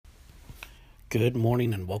Good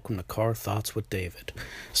morning and welcome to Car Thoughts with David.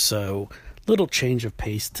 So, little change of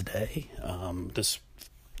pace today. This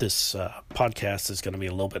podcast is going to be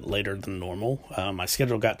a little bit later than normal. My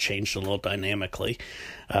schedule got changed a little dynamically.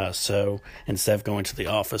 So, instead of going to the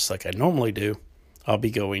office like I normally do, I'll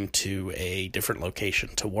be going to a different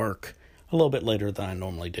location to work a little bit later than I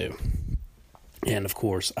normally do. And, of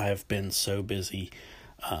course, I've been so busy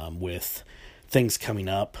with things coming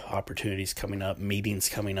up, opportunities coming up, meetings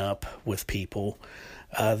coming up with people,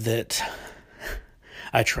 that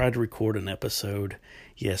I tried to record an episode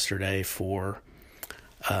yesterday for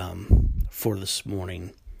this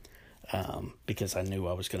morning, because I knew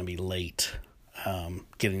I was going to be late,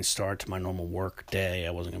 getting started to my normal work day.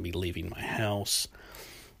 I wasn't going to be leaving my house,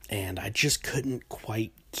 and I just couldn't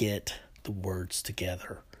quite get the words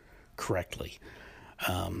together correctly.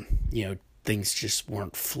 Things just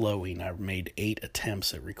weren't flowing. I made 8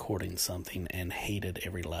 attempts at recording something and hated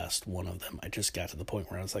every last one of them. I just got to the point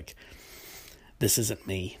where I was like, this isn't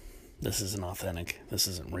me. This isn't authentic. This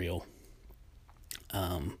isn't real.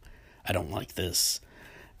 I don't like this.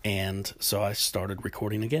 And so I started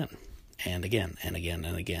recording again and again and again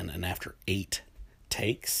and again. And after 8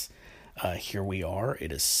 takes, here we are.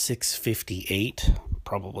 It is 6:58,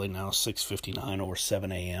 probably now 6:59 or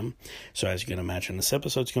 7 a.m. So as you can imagine, this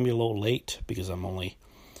episode's going to be a little late because I'm only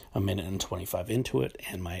a minute and 25 into it,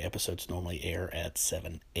 and my episodes normally air at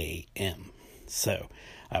 7 a.m. So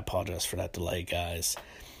I apologize for that delay, guys.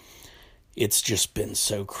 It's just been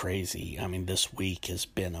so crazy. I mean, this week has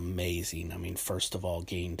been amazing. I mean, first of all,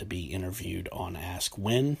 getting to be interviewed on Ask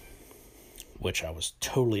When, which I was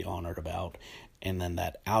totally honored about. And then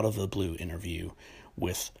that out of the blue interview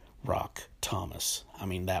with Rock Thomas. I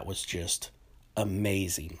mean, that was just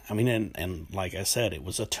amazing. I mean, and like I said, it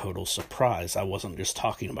was a total surprise. I wasn't just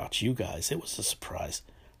talking about you guys. It was a surprise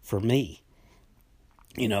for me.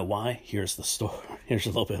 You know why? Here's the story. Here's a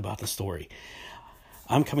little bit about the story.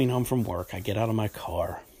 I'm coming home from work. I get out of my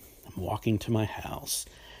car. I'm walking to my house,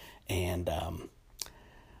 and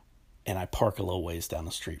I park a little ways down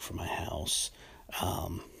the street from my house,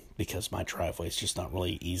 because my driveway is just not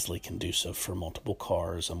really easily conducive for multiple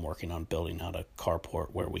cars. I'm working on building out a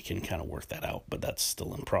carport where we can kind of work that out, but that's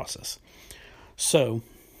still in process. So,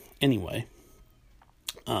 anyway,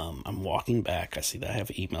 I'm walking back. I see that I have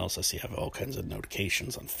emails. I see I have all kinds of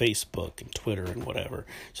notifications on Facebook and Twitter and whatever.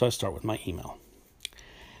 So I start with my email.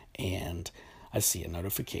 And I see a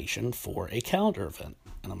notification for a calendar event.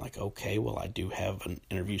 And I'm like, okay, well, I do have an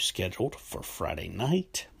interview scheduled for Friday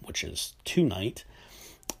night, which is tonight.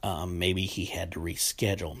 Maybe he had to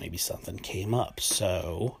reschedule. Maybe something came up.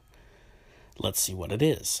 So let's see what it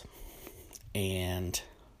is. And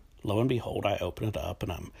lo and behold, I open it up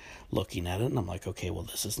and I'm looking at it and I'm like, okay, well,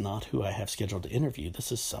 this is not who I have scheduled to interview.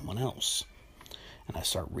 This is someone else. And I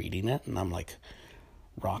start reading it and I'm like,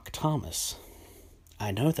 Rock Thomas.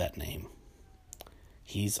 I know that name.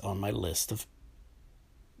 He's on my list of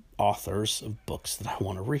authors of books that I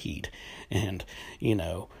want to read. And,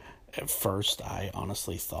 at first, I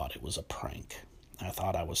honestly thought it was a prank. I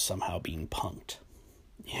thought I was somehow being punked,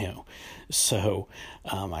 So,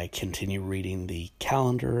 I continue reading the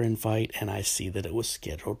calendar invite, and I see that it was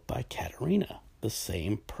scheduled by Katerina, the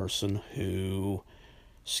same person who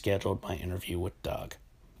scheduled my interview with Doug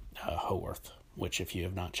Howarth, which if you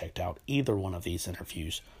have not checked out either one of these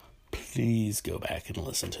interviews, please go back and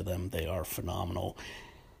listen to them. They are phenomenal.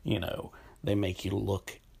 They make you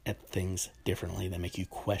look at things differently. They make you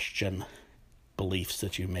question beliefs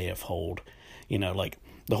that you may have held, like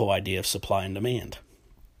the whole idea of supply and demand.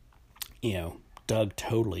 Doug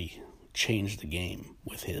totally changed the game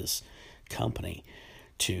with his company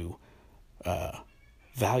to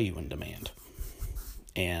value and demand.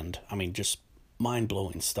 And, just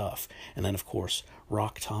mind-blowing stuff. And then, of course,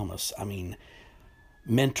 Rock Thomas.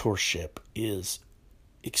 Mentorship is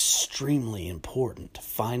extremely important.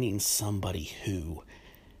 Finding somebody who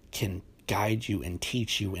can guide you and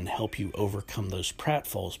teach you and help you overcome those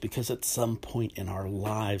pratfalls, because at some point in our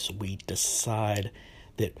lives we decide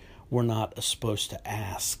that we're not supposed to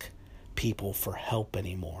ask people for help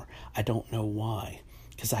anymore. I don't know why,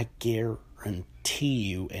 because I guarantee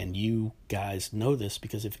you, and you guys know this,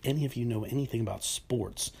 because if any of you know anything about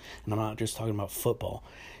sports, and I'm not just talking about football,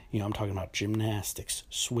 I'm talking about gymnastics,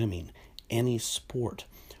 swimming, any sport,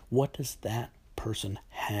 what does that person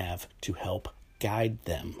have to help guide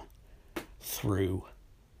them through,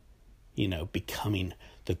 becoming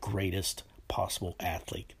the greatest possible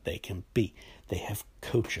athlete they can be? They have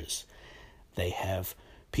coaches. They have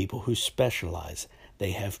people who specialize.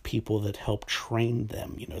 They have people that help train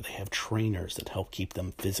them. They have trainers that help keep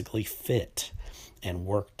them physically fit and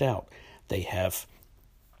worked out. They have,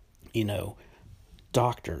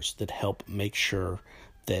 doctors that help make sure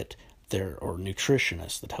that or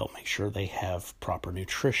nutritionists that help make sure they have proper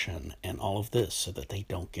nutrition and all of this so that they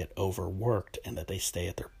don't get overworked and that they stay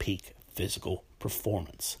at their peak physical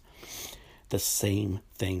performance. The same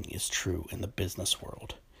thing is true in the business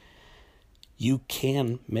world. You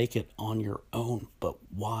can make it on your own, but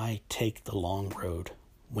why take the long road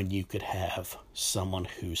when you could have someone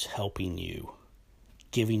who's helping you,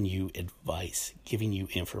 giving you advice, giving you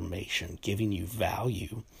information, giving you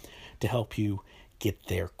value to help you get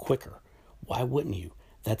there quicker? Why wouldn't you?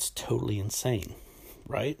 That's totally insane,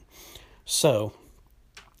 right? So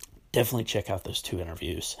definitely check out those 2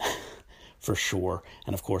 interviews for sure.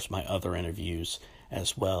 And of course, my other interviews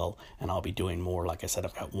as well. And I'll be doing more. Like I said,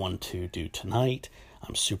 I've got 1 to do tonight.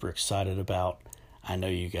 I'm super excited about. I know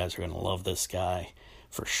you guys are going to love this guy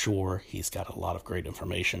for sure. He's got a lot of great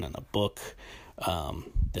information in the book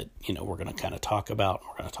that, we're going to kind of talk about.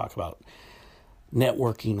 We're going to talk about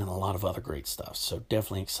networking and a lot of other great stuff. So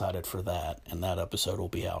definitely excited for that. And that episode will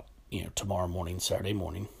be out, tomorrow morning, Saturday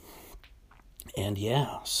morning. And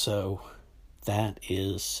yeah, so that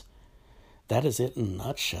is it in a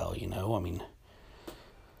nutshell,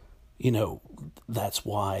 that's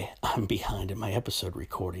why I'm behind in my episode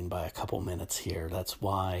recording by a couple minutes here. That's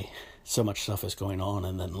why so much stuff is going on.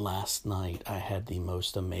 And then last night I had the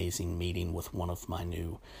most amazing meeting with one of my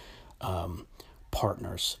new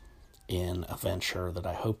partners in a venture that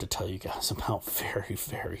I hope to tell you guys about very,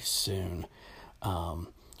 very soon,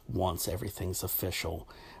 once everything's official.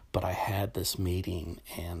 But I had this meeting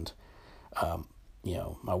and,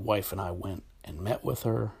 my wife and I went and met with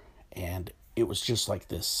her, and it was just like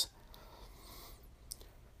this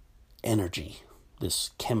energy,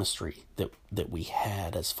 this chemistry that we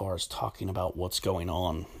had as far as talking about what's going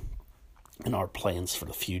on and our plans for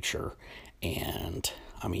the future. And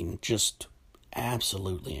I mean, just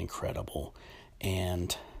absolutely incredible.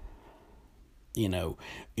 And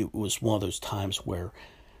it was one of those times where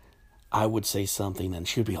I would say something and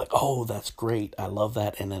she would be like, "Oh, that's great, I love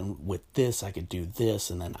that, and then with this I could do this,"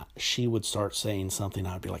 and then she would start saying something,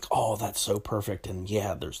 I'd be like, "Oh, that's so perfect, and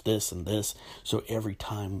yeah, there's this and this." So every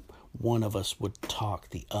time one of us would talk,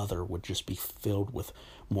 the other would just be filled with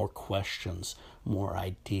more questions, more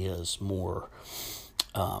ideas, more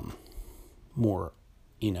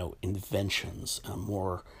inventions,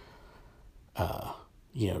 more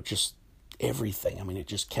just everything. I mean, it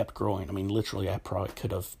just kept growing. I mean, literally, I probably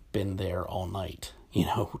could have been there all night,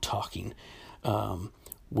 talking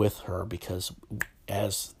with her, because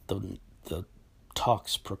as the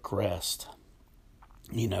talks progressed,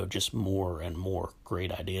 just more and more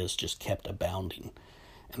great ideas just kept abounding.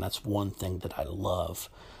 And that's one thing that I love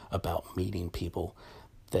about meeting people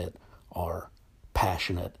that are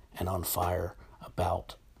passionate and on fire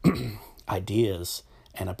about ideas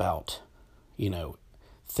and about,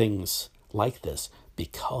 things like this,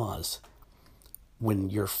 because when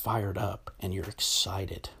you're fired up and you're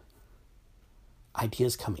excited,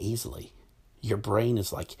 ideas come easily. Your brain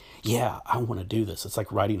is like, yeah, I want to do this. It's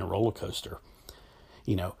like riding a roller coaster.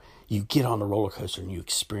 You get on the roller coaster and you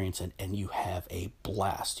experience it and you have a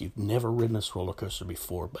blast. You've never ridden this roller coaster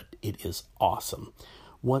before, but it is awesome.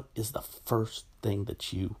 What is the first thing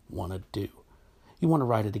that you want to do? You want to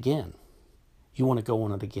ride it again. You want to go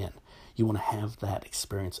on it again. You want to have that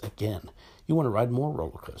experience again. You want to ride more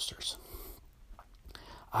roller coasters.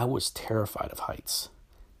 I was terrified of heights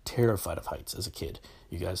as a kid.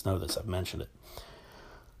 You guys know this, I've mentioned it.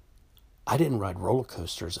 I didn't ride roller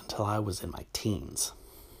coasters until I was in my teens.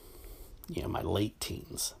 My late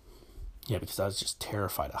teens. Because I was just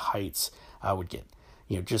terrified of heights. I would get,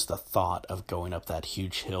 just the thought of going up that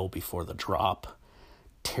huge hill before the drop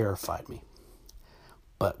terrified me.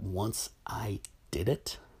 But once I did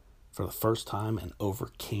it for the first time and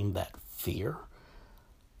overcame that fear,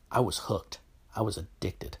 I was hooked. I was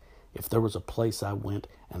addicted. If there was a place I went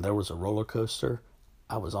and there was a roller coaster,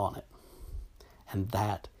 I was on it. And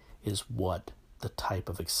that is what the type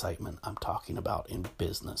of excitement I'm talking about in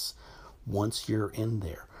business. Once you're in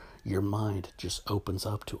there, your mind just opens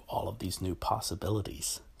up to all of these new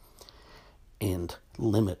possibilities, and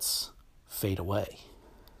limits fade away.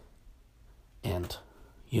 And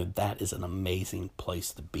that is an amazing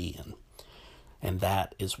place to be in. And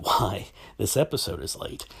that is why this episode is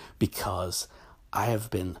late, because I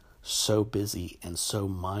have been so busy and so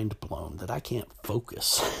mind blown that I can't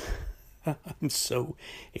focus. I'm so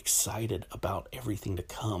excited about everything to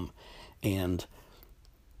come. And,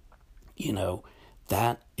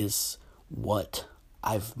 that is what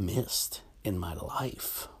I've missed in my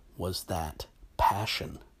life, was that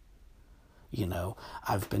passion.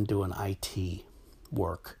 I've been doing IT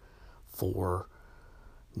work for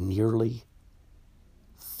nearly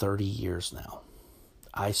 30 years now.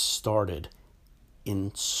 I started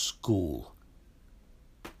in school.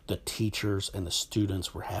 The teachers and the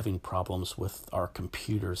students were having problems with our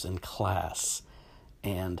computers in class,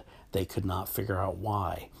 and they could not figure out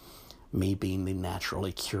why. Me being the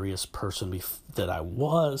naturally curious person that I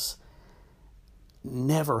was,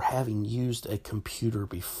 never having used a computer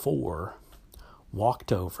before,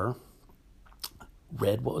 walked over,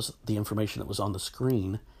 read what was the information that was on the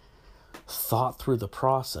screen, thought through the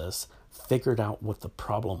process, figured out what the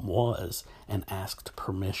problem was, and asked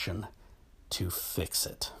permission to fix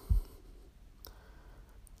it.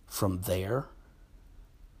 From there,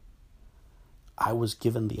 I was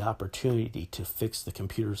given the opportunity to fix the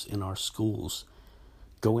computers in our schools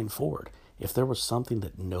going forward. If there was something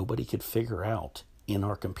that nobody could figure out in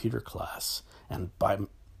our computer class, and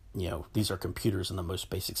these are computers in the most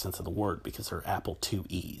basic sense of the word because they're Apple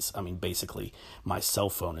IIe's. I mean, basically, my cell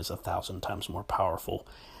phone is 1,000 times more powerful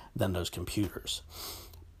than those computers.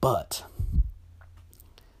 But,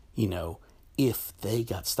 if they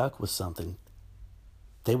got stuck with something,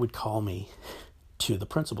 they would call me to the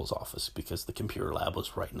principal's office because the computer lab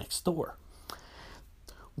was right next door.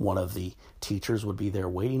 One of the teachers would be there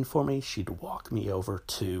waiting for me. She'd walk me over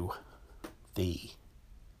to the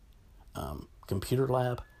computer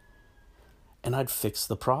lab, and I'd fix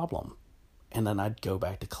the problem. And then I'd go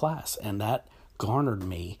back to class. And that garnered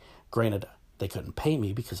me, granted, they couldn't pay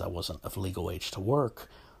me because I wasn't of legal age to work,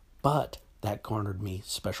 but that garnered me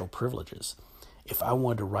special privileges. If I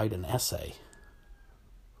wanted to write an essay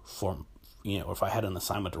if I had an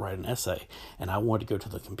assignment to write an essay and I wanted to go to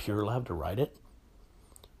the computer lab to write it,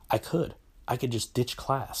 I could. I could just ditch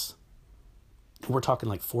class. We're talking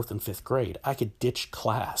like 4th and 5th grade. I could ditch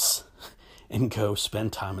class and go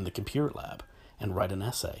spend time in the computer lab and write an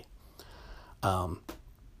essay.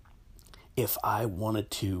 If I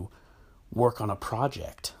wanted to work on a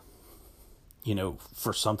project,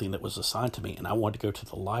 for something that was assigned to me, and I wanted to go to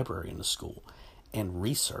the library in the school and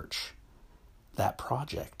research that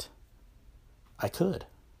project, I could.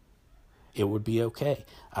 It would be okay.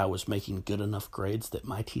 I was making good enough grades that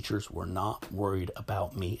my teachers were not worried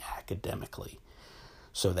about me academically.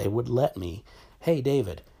 So they would let me, hey,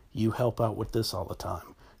 David, you help out with this all the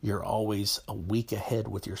time. You're always a week ahead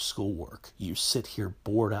with your schoolwork. You sit here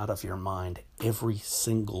bored out of your mind every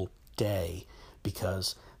single day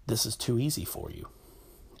because this is too easy for you.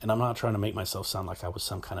 And I'm not trying to make myself sound like I was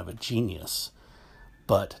some kind of a genius,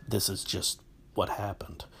 but this is just what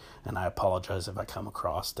happened. And I apologize if I come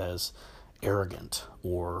across as arrogant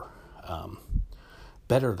or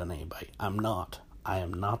better than anybody. I'm not. I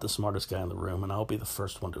am not the smartest guy in the room, and I'll be the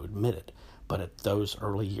first one to admit it. But at those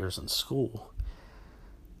early years in school,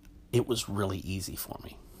 it was really easy for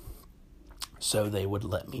me. So they would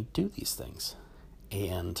let me do these things.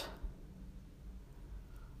 And,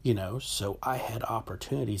 so I had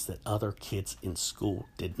opportunities that other kids in school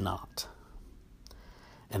did not.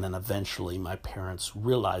 And then eventually my parents,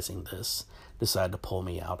 realizing this, decided to pull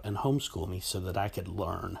me out and homeschool me so that I could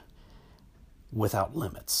learn without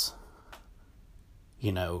limits.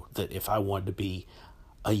 That if I wanted to be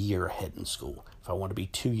a year ahead in school, if I wanted to be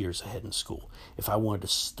 2 years ahead in school, if I wanted to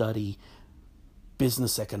study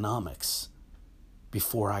business economics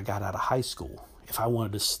before I got out of high school, if I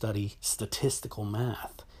wanted to study statistical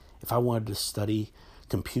math, if I wanted to study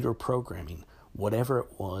computer programming, whatever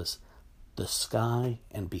it was, the sky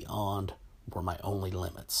and beyond were my only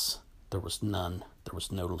limits. There was none. There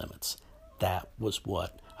was no limits. That was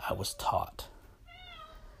what I was taught.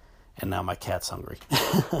 And now my cat's hungry.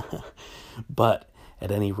 But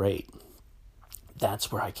at any rate,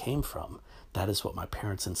 that's where I came from. That is what my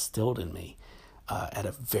parents instilled in me at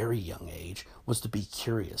a very young age, was to be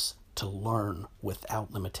curious, to learn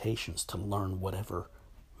without limitations, to learn whatever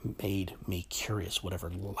made me curious, whatever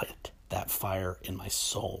lit that fire in my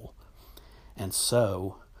soul. And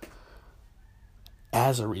so,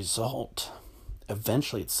 as a result,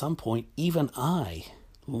 eventually at some point, even I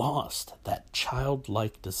lost that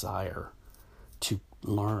childlike desire to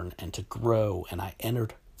learn and to grow, and I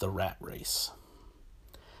entered the rat race.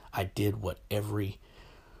 I did what every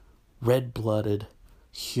red-blooded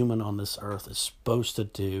human on this earth is supposed to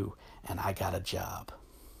do, and I got a job.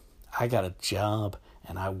 I got a job,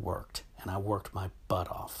 and I worked my butt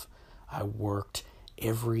off. I worked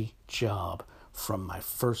every job from my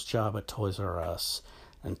first job at Toys R Us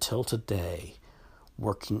until today,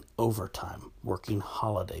 working overtime, working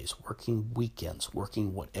holidays, working weekends,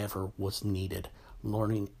 working whatever was needed,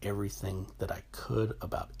 learning everything that I could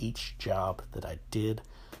about each job that I did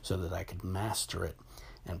so that I could master it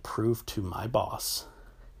and prove to my boss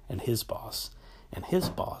and his boss and his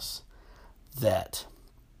boss that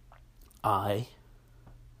I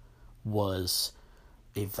was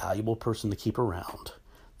a valuable person to keep around,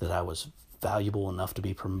 that I was valuable enough to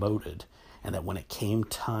be promoted, and that when it came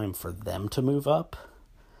time for them to move up,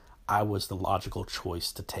 I was the logical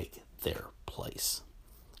choice to take their place.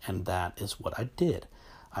 And that is what I did.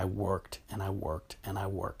 I worked and I worked and I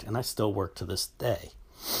worked, and I still work to this day.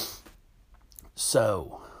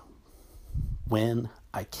 So when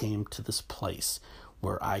I came to this place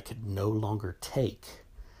where I could no longer take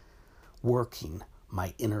working,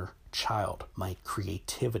 my inner child, my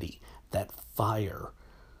creativity, that fire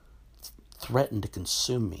threatened to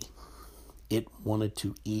consume me. It wanted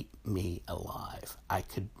to eat me alive. I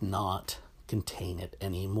could not contain it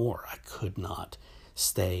anymore. I could not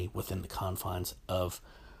stay within the confines of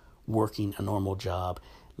working a normal job,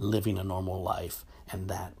 living a normal life, and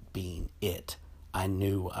that being it. I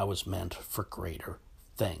knew I was meant for greater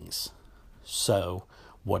things. So,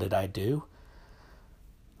 what did I do?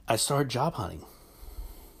 I started job hunting.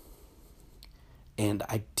 And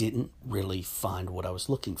I didn't really find what I was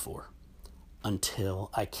looking for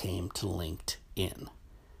until I came to LinkedIn.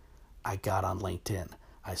 I got on LinkedIn.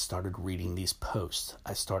 I started reading these posts.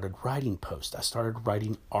 I started writing posts. I started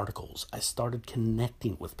writing articles. I started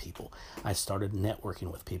connecting with people. I started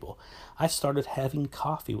networking with people. I started having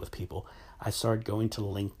coffee with people. I started going to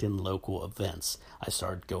LinkedIn local events. I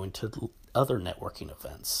started going to other networking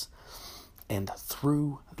events. And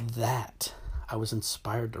through that, I was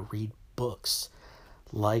inspired to read books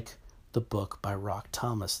like the book by Rock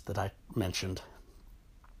Thomas that I mentioned,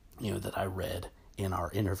 that I read in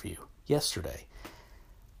our interview yesterday.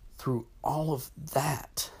 Through all of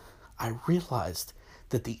that, I realized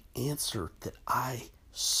that the answer that I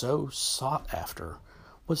so sought after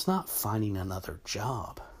was not finding another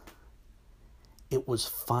job. It was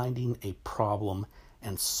finding a problem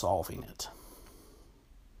and solving it.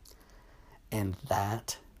 And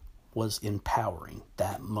that was empowering,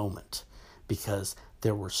 that moment, because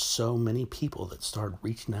there were so many people that started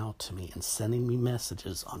reaching out to me and sending me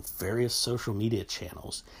messages on various social media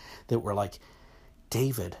channels that were like,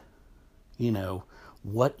 David,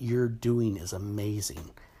 what you're doing is amazing.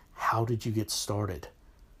 How did you get started?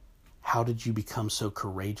 How did you become so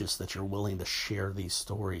courageous that you're willing to share these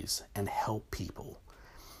stories and help people?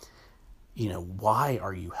 Why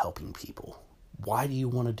are you helping people? Why do you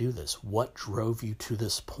want to do this? What drove you to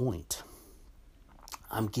this point?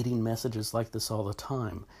 I'm getting messages like this all the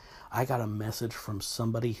time. I got a message from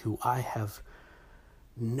somebody who I have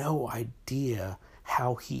no idea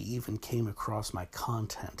how he even came across my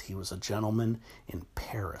content. He was a gentleman in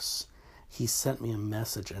Paris. He sent me a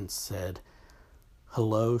message and said,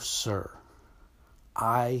 "Hello, sir.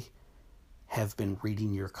 I have been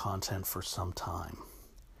reading your content for some time.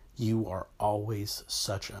 You are always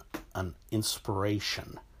such an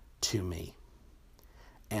inspiration to me.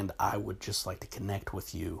 And I would just like to connect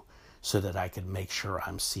with you so that I could make sure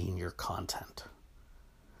I'm seeing your content."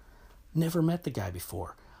 Never met the guy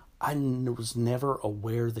before. I was never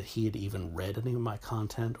aware that he had even read any of my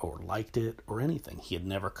content or liked it or anything. He had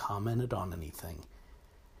never commented on anything.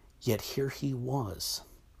 Yet here he was,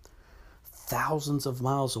 thousands of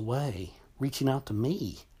miles away, reaching out to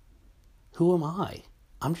me. Who am I?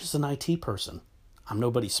 I'm just an IT person. I'm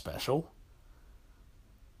nobody special.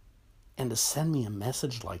 And to send me a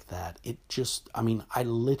message like that, I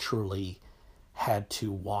literally had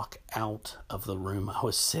to walk out of the room I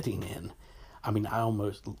was sitting in. I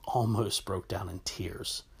almost broke down in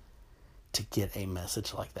tears to get a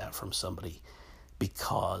message like that from somebody,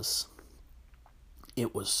 because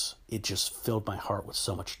it just filled my heart with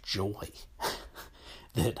so much joy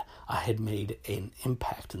that I had made an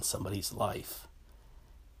impact in somebody's life.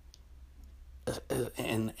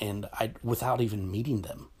 And I, without even meeting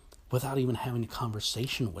them, without even having a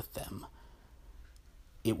conversation with them,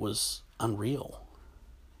 it was unreal.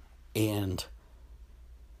 And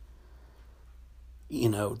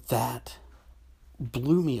that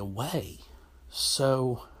blew me away.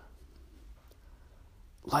 So,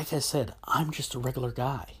 like I said, I'm just a regular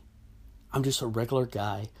guy. I'm just a regular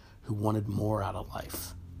guy who wanted more out of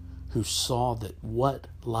life, who saw that what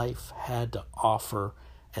life had to offer,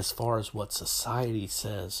 as far as what society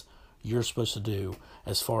says you're supposed to do,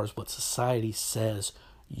 as far as what society says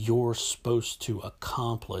you're supposed to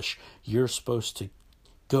accomplish, you're supposed to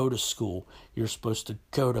go to school, you're supposed to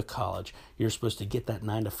go to college, you're supposed to get that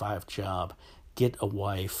 9-to-5 job, get a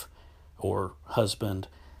wife or husband,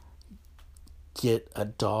 get a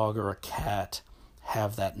dog or a cat,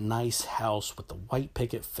 have that nice house with the white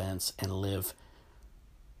picket fence, and live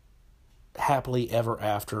happily ever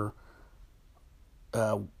after,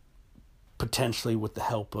 potentially with the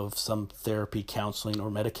help of some therapy, counseling, or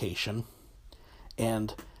medication.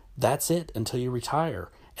 And that's it until you retire.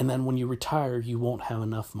 And then when you retire, you won't have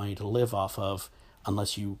enough money to live off of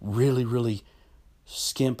unless you really, really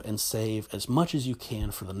skimp and save as much as you can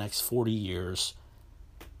for the next 40 years.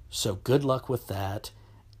 So good luck with that.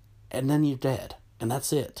 And then you're dead. And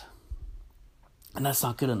that's it. And that's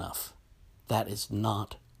not good enough. That is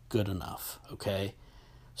not good enough, okay?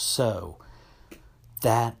 So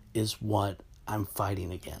that is what I'm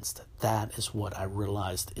fighting against. That is what I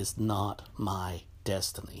realized is not my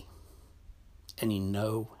destiny. And you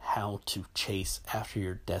know how to chase after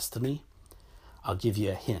your destiny? I'll give you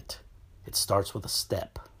a hint. It starts with a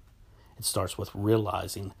step. It starts with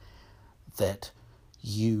realizing that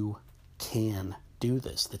you can do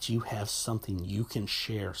this, that you have something you can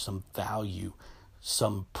share, some value,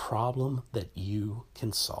 some problem that you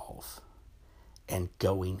can solve, and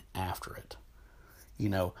going after it. You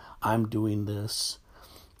know, I'm doing this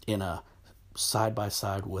in a side by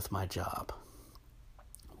side with my job.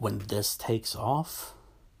 When this takes off,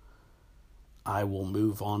 I will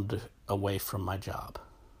move on away from my job,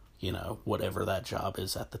 you know, whatever that job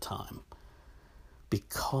is at the time,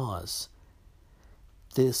 because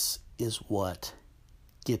this is what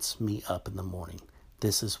gets me up in the morning.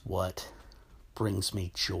 This is what brings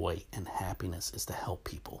me joy and happiness, is to help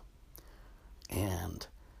people. And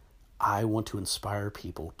I want to inspire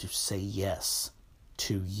people to say yes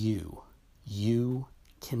to you. You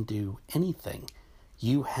can do anything.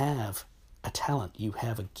 You have a talent. You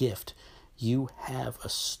have a gift. You have a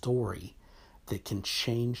story that can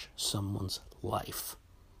change someone's life.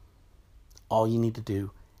 All you need to do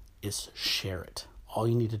is share it. All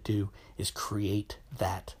you need to do is create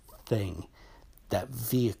that thing, that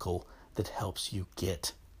vehicle that helps you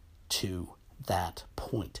get to that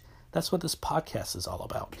point. That's what this podcast is all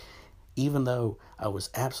about. Even though I was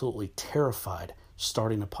absolutely terrified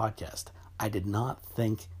starting a podcast, I did not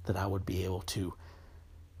think that I would be able to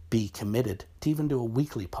be committed to even do a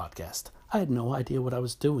weekly podcast. I had no idea what I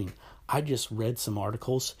was doing. I just read some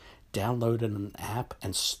articles, downloaded an app,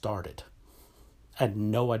 and started. I had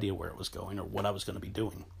no idea where it was going or what I was going to be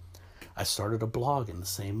doing. I started a blog in the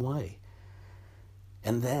same way.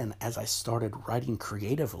 And then as I started writing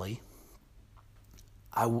creatively,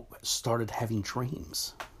 I started having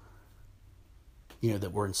dreams, you know,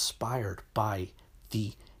 that were inspired by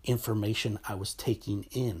the information I was taking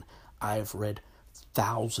in. I've read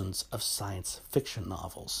thousands of science fiction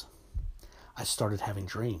novels. I started having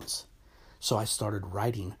dreams. So I started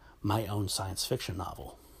writing my own science fiction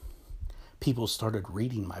novel. People started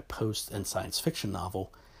reading my post and science fiction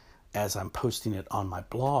novel as I'm posting it on my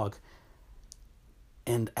blog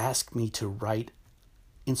and ask me to write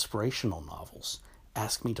inspirational novels,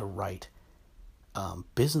 ask me to write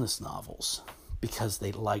business novels because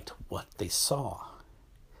they liked what they saw.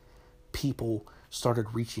 People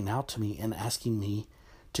started reaching out to me and asking me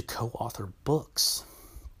to co-author books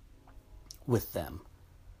with them.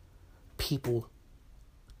 People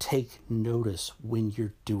take notice when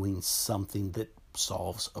you're doing something that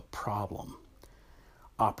solves a problem.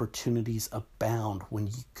 Opportunities abound when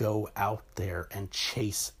you go out there and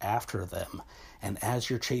chase after them. And as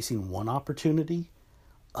you're chasing one opportunity,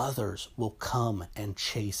 others will come and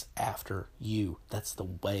chase after you. That's the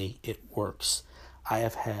way it works. I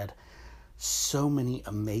have had so many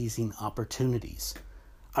amazing opportunities.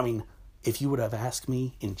 I mean, if you would have asked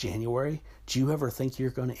me in January, do you ever think you're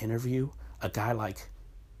going to interview a guy like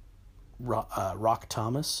Rock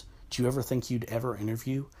Thomas? Do you ever think you'd ever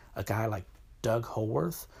interview a guy like Doug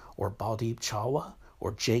Holworth or Baldeep Chawla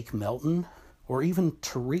or Jake Melton or even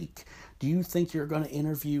Tariq? Do you think you're going to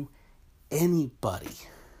interview anybody?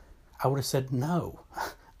 I would have said no.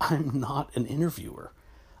 I'm not an interviewer.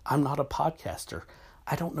 I'm not a podcaster.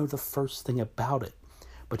 I don't know the first thing about it.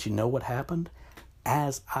 But you know what happened?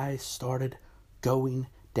 As I started going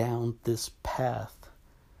down this path,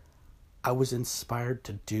 I was inspired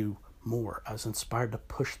to do more. I was inspired to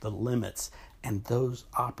push the limits, and those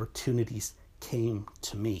opportunities came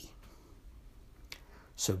to me.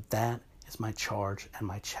 So that is my charge and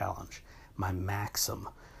my challenge, my maxim,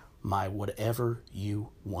 my whatever you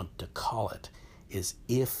want to call it, is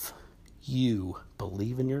if you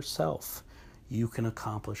believe in yourself, you can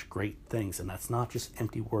accomplish great things. And that's not just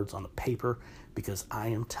empty words on the paper, because I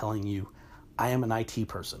am telling you, I am an IT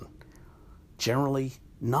person. Generally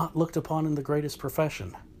not looked upon in the greatest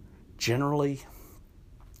profession. Generally,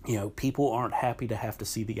 you know, people aren't happy to have to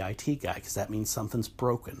see the IT guy because that means something's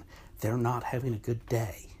broken. They're not having a good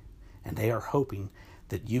day. And they are hoping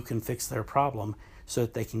that you can fix their problem so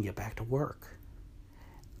that they can get back to work.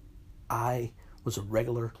 I was a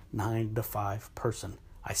regular 9-to-5 person.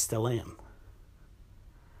 I still am.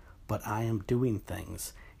 But I am doing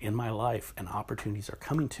things in my life, and opportunities are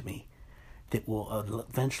coming to me that will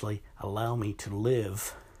eventually allow me to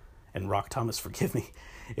live, and Rock Thomas, forgive me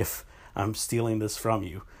if I'm stealing this from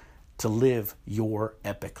you, to live your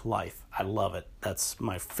epic life. I love it. That's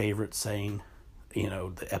my favorite saying,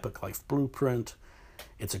 the Epic Life Blueprint.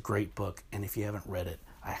 It's a great book, and if you haven't read it,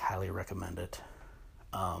 I highly recommend it.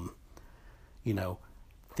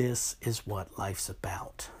 This is what life's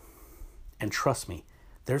about. And trust me,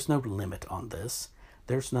 there's no limit on this.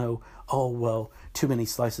 There's no, too many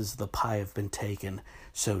slices of the pie have been taken,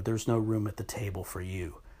 so there's no room at the table for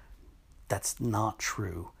you. That's not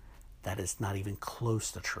true. That is not even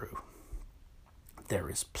close to true. There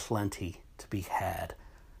is plenty to be had.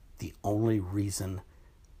 The only reason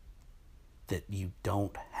that you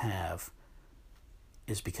don't have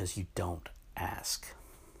is because you don't ask.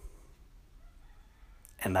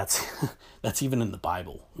 And that's even in the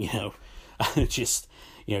Bible, just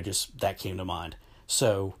that came to mind.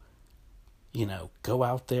 So, go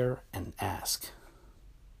out there and ask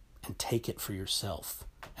and take it for yourself.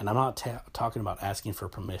 And I'm not talking about asking for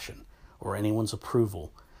permission or anyone's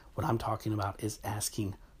approval. What I'm talking about is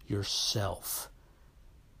asking yourself,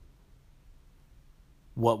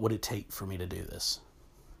 what would it take for me to do this?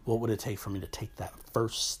 What would it take for me to take that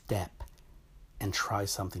first step and try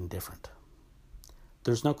something different?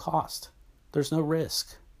 There's no cost. There's no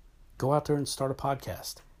risk. Go out there and start a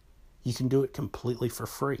podcast. You can do it completely for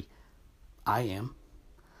free. I am.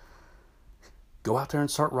 Go out there and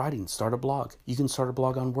start writing. Start a blog. You can start a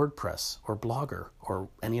blog on WordPress or Blogger or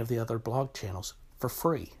any of the other blog channels for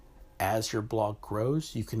free. As your blog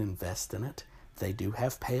grows, you can invest in it. They do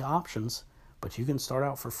have pay options, but you can start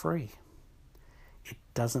out for free. It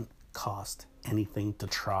doesn't cost anything to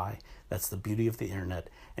try. That's the beauty of the internet.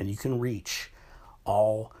 And you can reach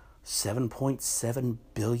all 7.7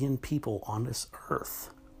 billion people on this earth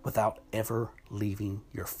without ever leaving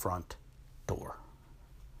your front door.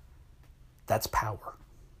 That's power.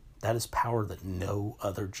 That is power that no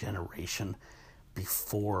other generation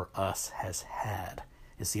before us has had,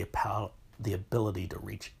 is the ability to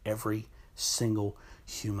reach every single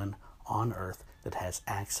human on earth that has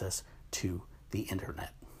access to the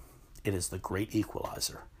internet. It is the great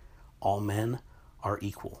equalizer. All men are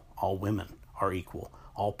equal. All women are equal.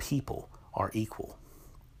 All people are equal.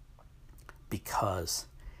 Because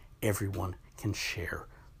everyone can share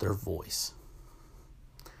their voice.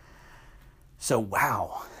 So,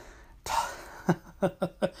 wow.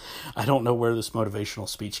 I don't know where this motivational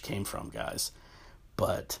speech came from, guys.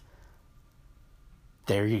 But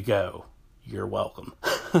there you go. You're welcome.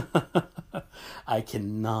 I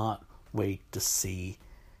cannot wait to see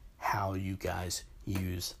how you guys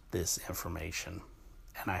use this information.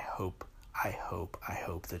 And I hope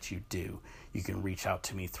that you do. You can reach out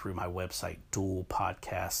to me through my website,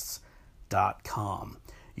 dualpodcasts.com.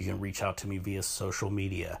 You can reach out to me via social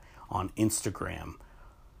media on Instagram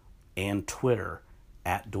and Twitter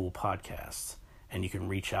at Dual Podcasts. And you can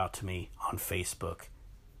reach out to me on Facebook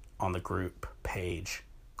on the group page,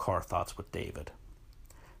 Car Thoughts with David.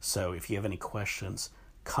 So if you have any questions,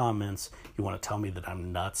 comments, you want to tell me that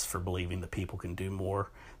I'm nuts for believing that people can do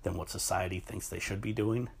more than what society thinks they should be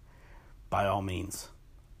doing, by all means,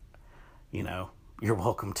 you're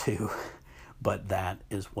welcome to. But that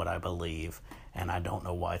is what I believe, and I don't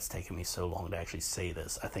know why it's taken me so long to actually say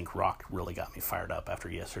this. I think Rock really got me fired up after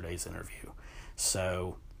yesterday's interview.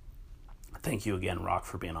 So thank you again, Rock,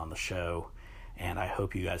 for being on the show, and I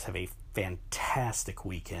hope you guys have a fantastic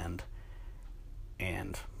weekend,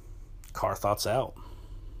 and Car Thoughts out.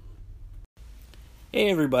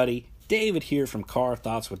 Hey everybody, David here from Car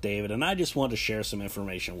Thoughts with David, and I just wanted to share some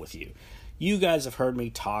information with you. You guys have heard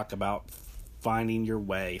me talk about finding your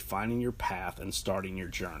way, finding your path, and starting your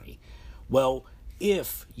journey. Well,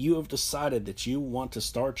 if you have decided that you want to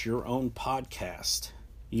start your own podcast,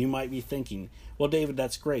 you might be thinking, well, David,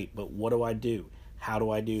 that's great, but what do I do? How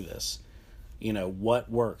do I do this?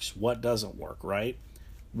 What works? What doesn't work, right?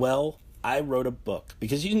 Well, I wrote a book,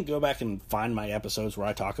 because you can go back and find my episodes where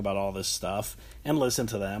I talk about all this stuff and listen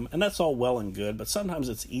to them, and that's all well and good, but sometimes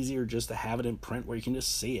it's easier just to have it in print where you can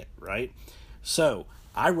just see it, right? So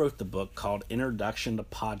I wrote the book called Introduction to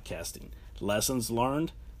Podcasting, Lessons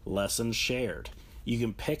Learned, Lessons Shared. You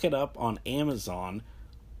can pick it up on Amazon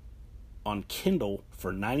on Kindle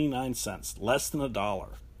for 99 cents, less than $1.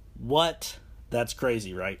 What? That's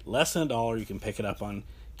crazy, right? Less than $1, you can pick it up on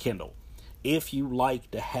Kindle. If you like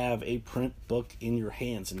to have a print book in your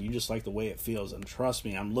hands and you just like the way it feels, and trust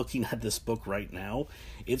me, I'm looking at this book right now,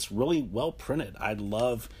 it's really well printed. I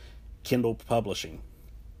love Kindle publishing.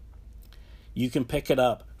 You can pick it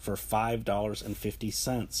up for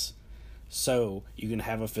 $5.50. So you can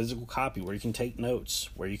have a physical copy where you can take notes,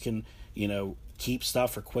 where you can, Keep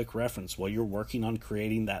stuff for quick reference while you're working on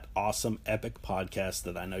creating that awesome, epic podcast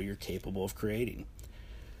that I know you're capable of creating.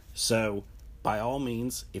 So, by all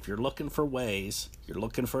means, if you're looking for ways, you're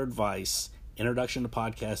looking for advice, Introduction to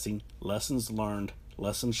Podcasting, Lessons Learned,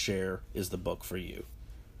 Lessons Share is the book for you.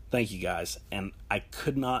 Thank you guys, and I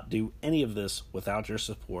could not do any of this without your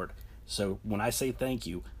support. So when I say thank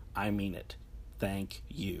you, I mean it. Thank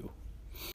you.